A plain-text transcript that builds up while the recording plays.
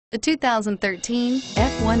The 2013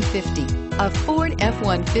 F-150. A Ford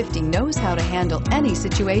F-150 knows how to handle any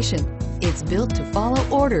situation. It's built to follow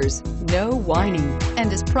orders, no whining,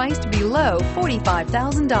 and is priced below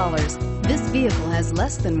 $45,000. This vehicle has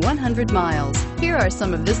less than 100 miles. Here are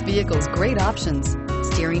some of this vehicle's great options: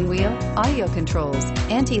 steering wheel audio controls,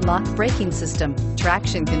 anti-lock braking system,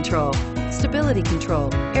 traction control, stability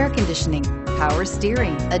control, air conditioning, power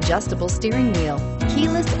steering, adjustable steering wheel,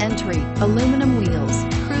 keyless entry, aluminum wheels,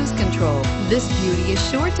 cruise control. This beauty is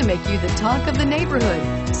sure to make you the talk of the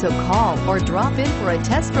neighborhood. So call or drop in for a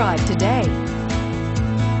test drive today.